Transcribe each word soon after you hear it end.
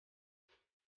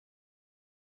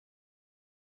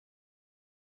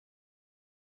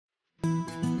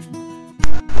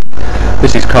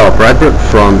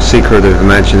from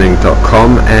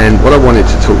secretimagining.com, and what I wanted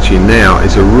to talk to you now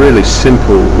is a really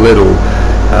simple little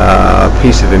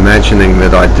piece of imagining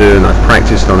that I do and I've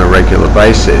practiced on a regular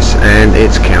basis, and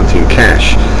it's counting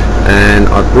cash. And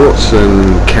I've brought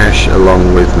some cash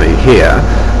along with me here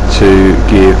to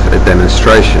give a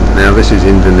demonstration. Now this is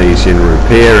Indonesian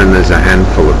rupiah and there's a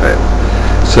handful of it.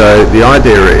 So the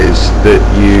idea is that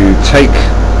you take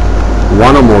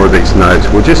one or more of these notes.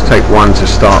 We'll just take one to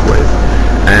start with,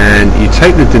 and you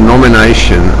take the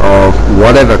denomination of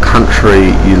whatever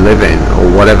country you live in, or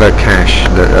whatever cash,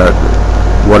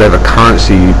 whatever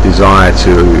currency you desire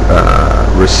to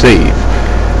receive,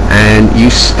 and you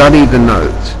study the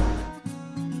note.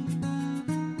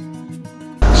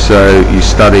 So you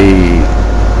study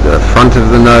the front of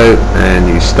the note, and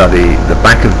you study the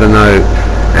back of the note,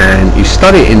 and you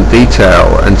study it in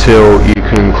detail until you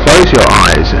can close your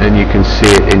eyes and you can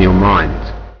see it in your mind.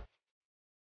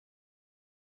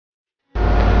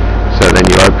 So then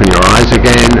you open your eyes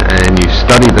again and you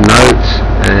study the note,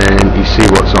 and you see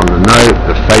what's on the note,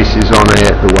 the faces on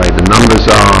it, the way the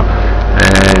numbers are,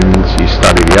 and you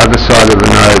study the other side of the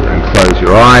note and close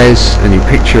your eyes and you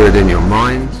picture it in your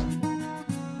mind.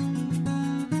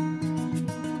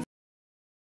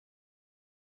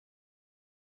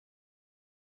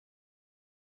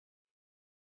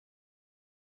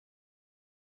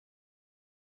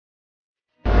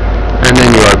 And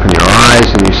then you open your eyes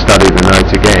and you study the note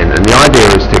again. And the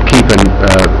idea is to keep a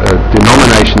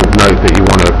denomination of note that you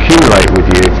want to accumulate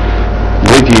with you,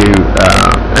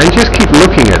 and just keep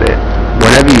looking at it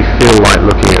whenever you feel like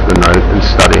looking at the note and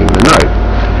studying the note.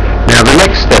 Now the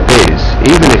next step is,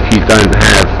 even if you don't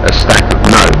have a stack of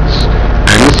notes,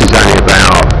 and this is only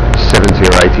about $70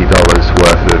 or $80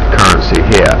 worth of currency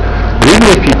here, but even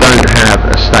if you don't have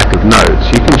a stack of notes,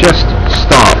 you can just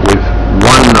start with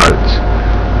one note.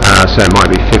 So it might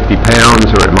be £50,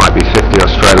 or it might be 50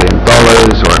 Australian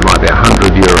dollars, or it might be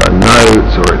 €100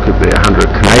 notes, or it could be 100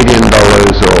 Canadian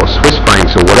dollars, or Swiss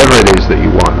francs, or whatever it is that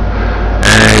you want.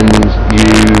 And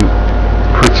you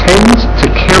pretend to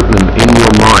count them in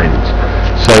your mind.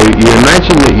 So you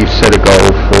imagine that you've set a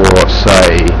goal for,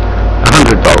 say,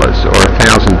 $100 or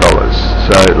 $1,000.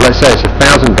 So let's say it's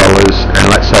 $1,000, and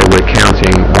let's say we're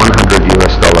counting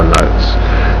 $100 notes.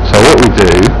 So what we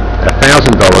do,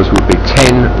 $1,000 would be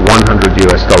 10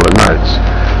 $100 notes.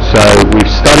 So we've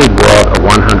studied what a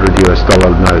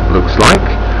 $100 note looks like,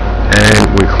 and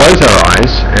we close our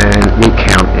eyes and we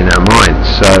count in our minds.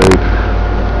 So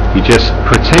you just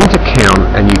pretend to count,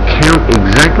 and you count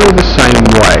exactly the same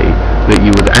way that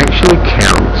you would actually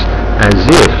count as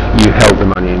if you held the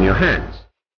money in your hands.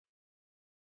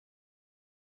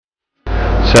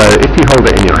 So if you hold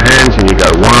it in your hands and you go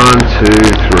 1, 2,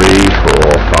 3,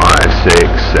 4, 5, 6,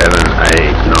 7, 8,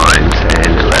 9,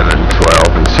 10, 11,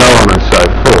 12, and so on and so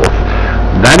forth,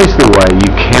 that is the way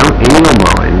you count in your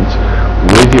mind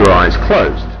with your eyes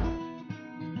closed.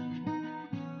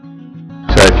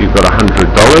 So if you've got $100,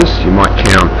 you might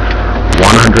count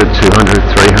 100, 200,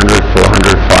 300,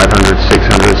 400, 500,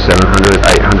 600, 700,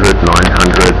 800,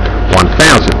 900,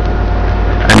 1,000.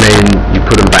 And then you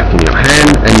put them back in your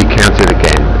hand and you count it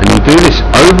again. And you do this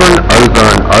over and over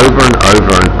and over and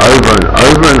over and over and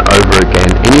over and over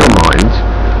again in your mind,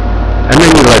 and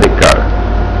then you let it go.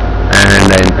 And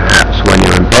then perhaps when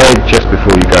you're in bed, just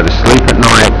before you go to sleep at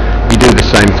night, you do the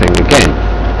same thing again.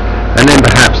 And then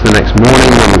perhaps the next morning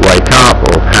when you wake up,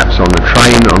 or perhaps on the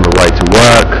train on the way to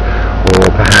work, or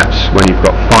perhaps when you've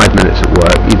got 5 minutes at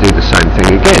work, you do the same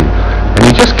thing again. And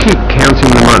you just keep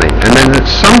counting the money, and then at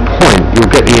some point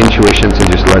you'll get the intuition to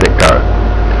just let it go.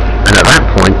 And at that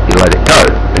point you let it go,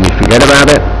 and you forget about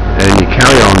it, and you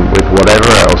carry on with whatever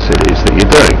else it is that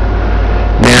you're doing.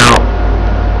 Now,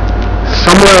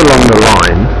 somewhere along the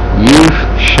line, you've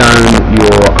shown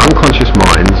your unconscious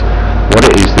mind what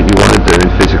it is that you want to do in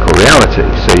physical reality.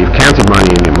 So you've counted money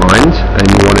in your mind, and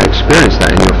you want to experience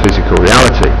that in your physical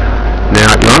reality.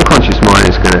 Now, your unconscious mind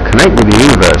is going to connect with the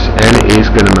universe, and it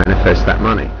is going to manifest that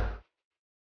money.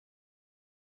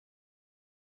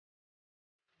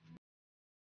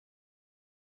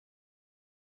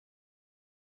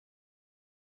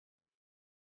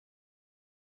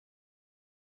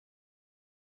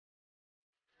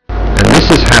 And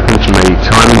this has happened to me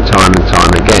time and time and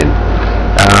time again.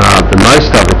 The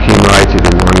most I've accumulated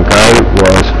in one go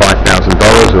was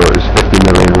 $5,000, or it was 50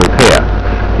 million rupiah.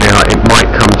 Now, it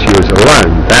might come to you as a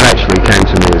loan. That actually came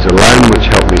to me as a loan, which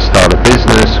helped me start a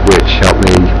business, which helped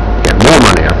me get more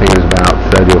money. I think it was about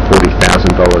 $30,000 or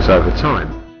 $40,000 over time.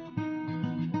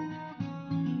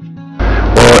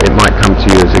 Or it might come to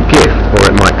you as a gift,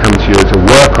 or it might come to you as a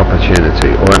work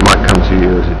opportunity, or it might come to you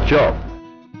as a job.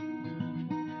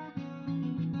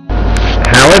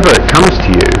 comes to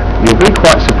you, you'll be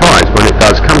quite surprised when it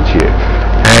does come to you.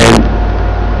 And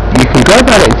you can go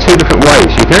about it in two different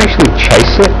ways. You can actually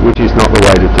chase it, which is not the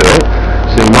way to do it.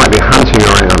 So you might be hunting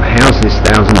around, how's this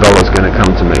 $1,000 going to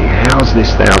come to me? How's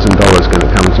this $1,000 going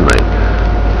to come to me?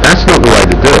 That's not the way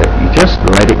to do it. You just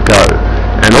let it go.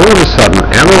 And all of a sudden,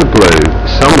 out of the blue,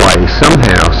 some way,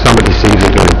 somehow, somebody sees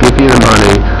they're going to give you the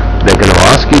money, they're going to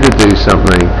ask you to do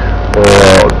something,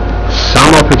 or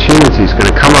some opportunity is going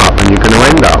to come up and you're going to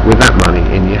end up with that money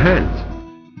in your hand.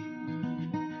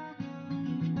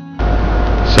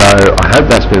 So I hope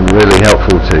that's been really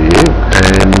helpful to you,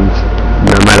 and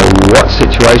no matter what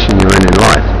situation you're in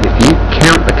life, if you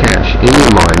count the cash in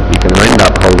your mind, you're going to end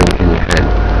up holding